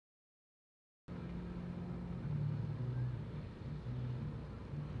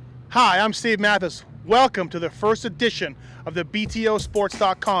Hi, I'm Steve Matthes. Welcome to the first edition of the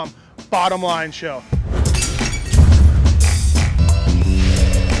BTOsports.com Bottom Line Show.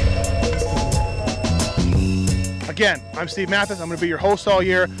 Again, I'm Steve Matthes. I'm going to be your host all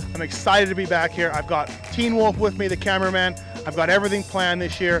year. I'm excited to be back here. I've got Teen Wolf with me, the cameraman. I've got everything planned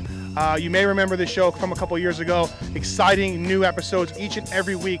this year. You may remember this show from a couple years ago. Exciting new episodes each and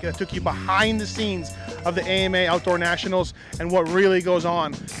every week that took you behind the scenes of the AMA Outdoor Nationals and what really goes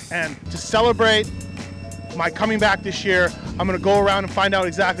on. And to celebrate my coming back this year, I'm going to go around and find out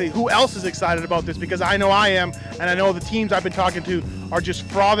exactly who else is excited about this, because I know I am, and I know the teams I've been talking to are just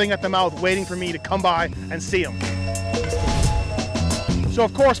frothing at the mouth waiting for me to come by and see them. So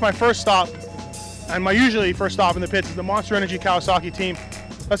of course my first stop, and my usually first stop in the pits, is the Monster Energy Kawasaki team.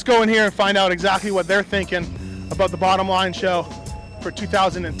 Let's go in here and find out exactly what they're thinking about the Bottom Line Show for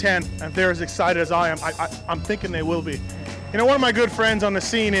 2010, and if they're as excited as I am. I'm thinking they will be. You know, one of my good friends on the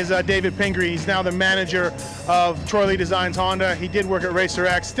scene is David Pingree. He's now the manager of Troy Lee Designs Honda. He did work at Racer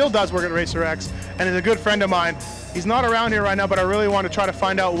X, still does work at Racer X, and is a good friend of mine. He's not around here right now, but I really want to try to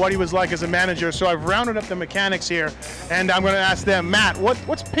find out what he was like as a manager. So I've rounded up the mechanics here, and I'm going to ask them. Matt,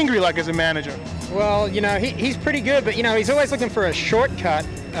 what's Pingree like as a manager? Well, you know, he's pretty good, but you know, he's always looking for a shortcut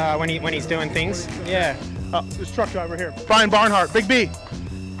when he's doing things. Yeah. This truck driver here, Brian Barnhart, Big B.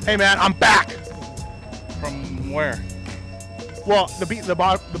 Hey man, I'm back. From where? Well, the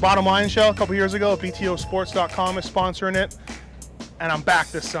Bottom Line Show a couple years ago, BTOsports.com is sponsoring it, and I'm back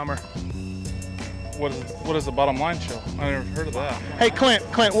this summer. What is the Bottom Line Show? I never heard of that. Hey Clint,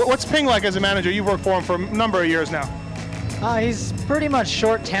 what's Ping like as a manager? You've worked for him for a number of years now. He's pretty much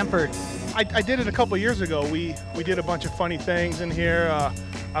short-tempered. I did it a couple years ago. We did a bunch of funny things in here.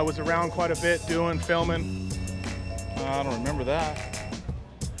 I was around quite a bit filming. I don't remember that.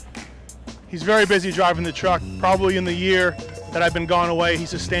 He's very busy driving the truck. Probably in the year that I've been gone away, he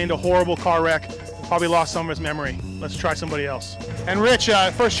sustained a horrible car wreck. Probably lost some of his memory. Let's try somebody else. And Rich,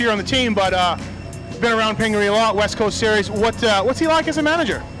 first year on the team, but been around Pingree a lot, West Coast Series. What's he like as a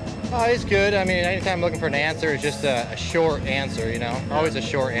manager? Oh, he's good. I mean, anytime I'm looking for an answer, it's just a short answer, you know? Always a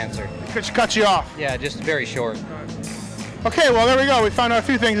short answer. Cut you off. Yeah, just very short. Okay, well, there we go. We found out a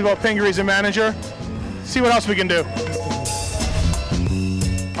few things about Pingree as a manager. See what else we can do.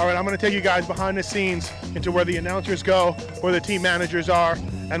 All right, I'm going to take you guys behind the scenes into where the announcers go, where the team managers are,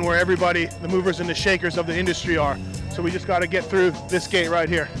 and where everybody, the movers and the shakers of the industry are. So we just got to get through this gate right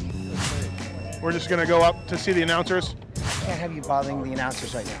here. We're just going to go up to see the announcers. I can't have you bothering the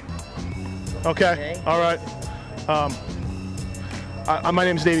announcers right now. Okay. All right. My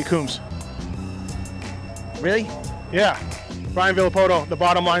name is Davey Coombs. Really? Yeah. Brian Villapoto, the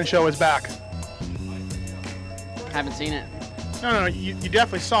Bottom Line Show is back. Haven't seen it. No, you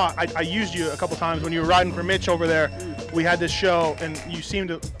definitely saw it. I used you a couple times when you were riding for Mitch over there. We had this show, and you seemed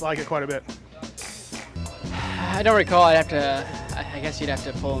to like it quite a bit. I don't recall. I guess you'd have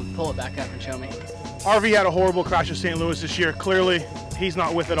to pull it back up and show me. RV had a horrible crash at St. Louis this year. Clearly, he's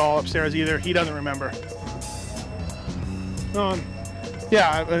not with it all upstairs either. He doesn't remember.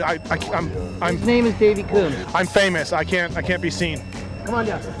 Yeah, I'm. His name is Davey Coombs. I'm famous. I can't be seen. Come on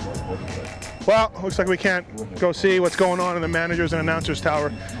down. Well, looks like we can't go see what's going on in the managers and announcers tower.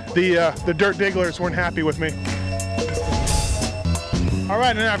 The dirt digglers weren't happy with me. All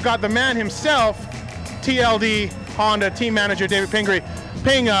right, and I've got the man himself, TLD Honda team manager David Pingree.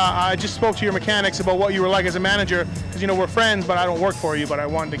 Ping, I just spoke to your mechanics about what you were like as a manager, because you know we're friends, but I don't work for you. But I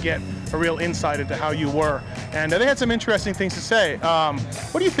wanted to get a real insight into how you were, and they had some interesting things to say.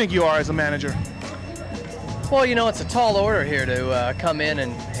 What do you think you are as a manager? Well, you know, it's a tall order here to come in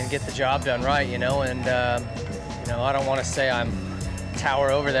and get the job done right, you know, and, you know, I don't want to say I'm tower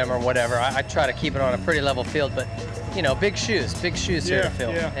over them or whatever. I try to keep it on a pretty level field, but, you know, big shoes here to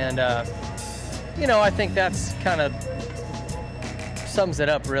fill. Yeah. And, you know, I think that's kind of sums it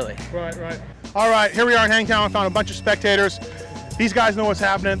up, really. Right. All right, here we are in Hangtown. I found a bunch of spectators. These guys know what's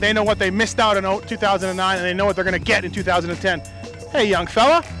happening. They know what they missed out in 2009, and they know what they're going to get in 2010. Hey, young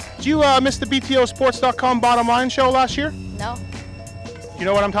fella. Did you miss the BTOsports.com Bottom Line Show last year? No. Do you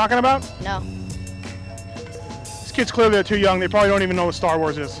know what I'm talking about? No. These kids clearly are too young. They probably don't even know what Star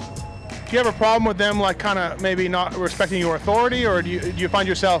Wars is. Do you have a problem with them, like, kind of maybe not respecting your authority, or do you find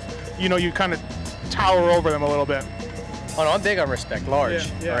yourself, you know, you kind of tower over them a little bit? Oh, no, I'm big on respect, large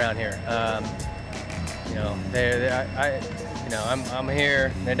Yeah. around here. You know, you know, I'm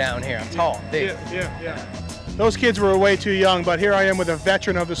here, they're down here. I'm tall, big. Yeah. Those kids were way too young, but here I am with a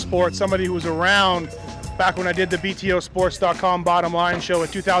veteran of the sport, somebody who was around back when I did the BTOsports.com Bottom Line Show in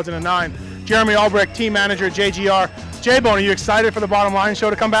 2009. Jeremy Albrecht, team manager, JGR. J-Bone, are you excited for the Bottom Line Show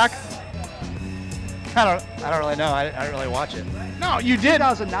to come back? I don't really know. I don't really watch it. No, you did.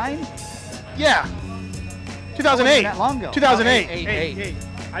 2009? Yeah. 2008. That long ago. 2008. Eight.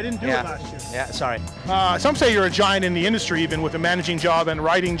 I didn't do it last year. Yeah, sorry. Some say you're a giant in the industry, even with a managing job and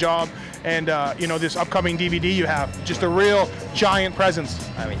writing job, and you know, this upcoming DVD you have. Just a real giant presence.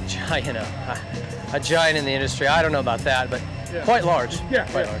 I mean, you know, a giant in the industry. I don't know about that, but quite large. Yeah.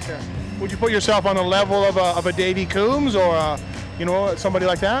 Quite large. Yeah. Would you put yourself on the level of a Davy Coombs or you know, somebody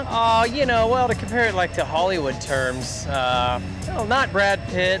like that? You know, well, to compare it like to Hollywood terms, well, not Brad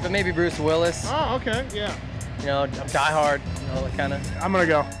Pitt, but maybe Bruce Willis. Oh, okay, yeah. You know, Die Hard, you know, that kind of. I'm gonna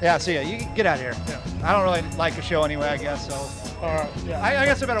go. Yeah, see ya. You get out of here. Yeah. I don't really like the show anyway, I guess, so. Yeah. I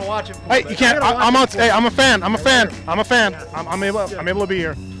guess I better watch it. Hey, you can't. I'm out. Hey, I'm a fan. I'm a fan. I'm a fan. I'm able to be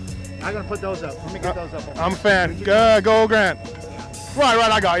here. I'm gonna put those up. Let me get those up. I'm a fan. Go Grant. Right,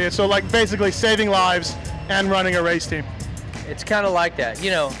 I got you. So like basically saving lives and running a race team. It's kind of like that.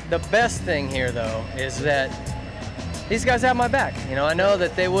 You know, the best thing here, though, is that these guys have my back. You know, I know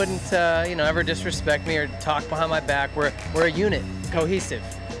that they wouldn't, you know, ever disrespect me or talk behind my back. We're a unit, cohesive.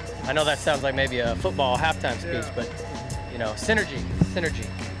 I know that sounds like maybe a football halftime speech, but, you know, synergy.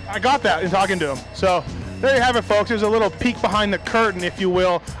 I got that in talking to him. So there you have it, folks. There's a little peek behind the curtain, if you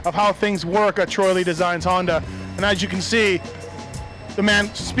will, of how things work at Troy Lee Designs Honda. And as you can see, the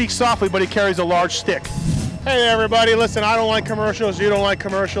man speaks softly, but he carries a large stick. Hey everybody, listen, I don't like commercials, you don't like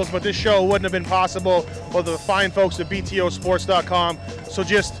commercials, but this show wouldn't have been possible without the fine folks at BTOsports.com. So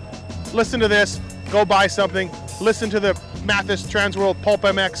just listen to this, go buy something, listen to the Matthes Transworld Pulp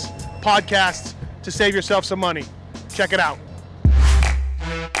MX podcasts to save yourself some money. Check it out.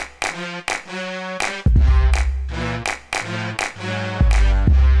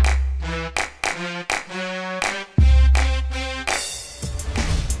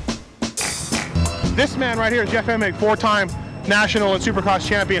 This man right here is Jeff Emig, 4-time national and supercross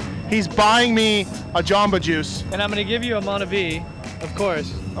champion. He's buying me a Jamba Juice. And I'm going to give you a Monavie, of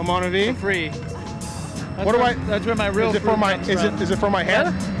course. A Monavie? For free. That's where my real is it for my is it for my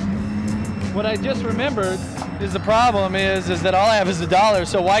hair? What I just remembered is the problem is that all I have is $1.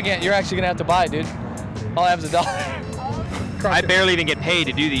 So why can't you're actually going to have to buy, dude? All I have is $1. I barely even get paid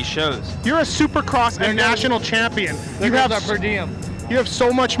to do these shows. You're a supercross and national champion. You have our per diem. You have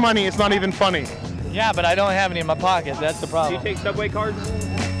so much money, it's not even funny. Yeah, but I don't have any in my pocket. That's the problem. Do you take subway cards?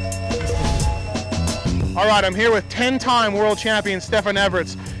 All right, I'm here with 10-time world champion Stefan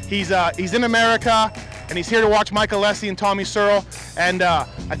Everts. He's in America, and he's here to watch Mike Alessi and Tommy Searle. And I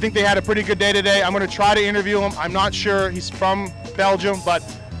think they had a pretty good day today. I'm going to try to interview him. I'm not sure. He's from Belgium, but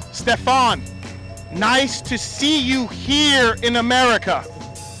Stefan, nice to see you here in America.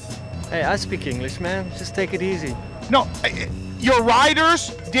 Hey, I speak English, man. Just take it easy. No. Your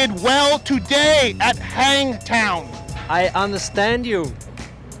riders did well today at Hangtown. I understand you.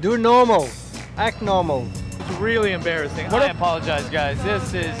 Do normal. Act normal. It's really embarrassing. I apologize, guys.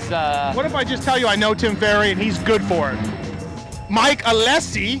 This is... What if I just tell you I know Tim Ferry and he's good for it? Mike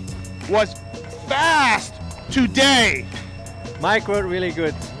Alessi was fast today. Mike rode really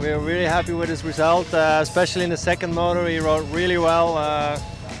good. We're really happy with his result, especially in the second motor. He rode really well.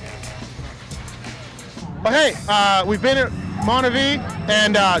 But hey, we've been at Monavie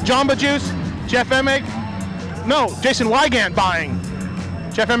and Jamba Juice, Jeff Emig. No, Jason Wygant buying.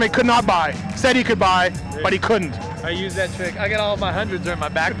 Jeff Emig could not buy. Said he could buy, but he couldn't. I use that trick. I got all of my hundreds are in my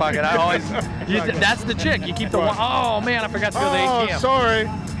back pocket. I always, that's the trick. You keep the one. Oh man, I forgot to go to the ATM. Oh, sorry.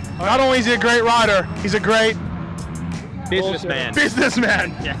 Not only is he a great rider, he's a great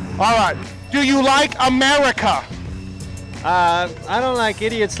businessman. Yeah. All right. Do you like America? I don't like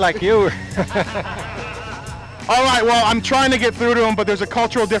idiots like you. All right, well, I'm trying to get through to him, but there's a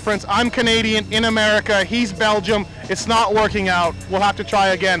cultural difference. I'm Canadian in America. He's Belgium. It's not working out. We'll have to try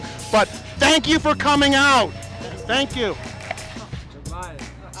again. But thank you for coming out. Thank you.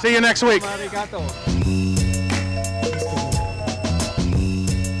 See you next week.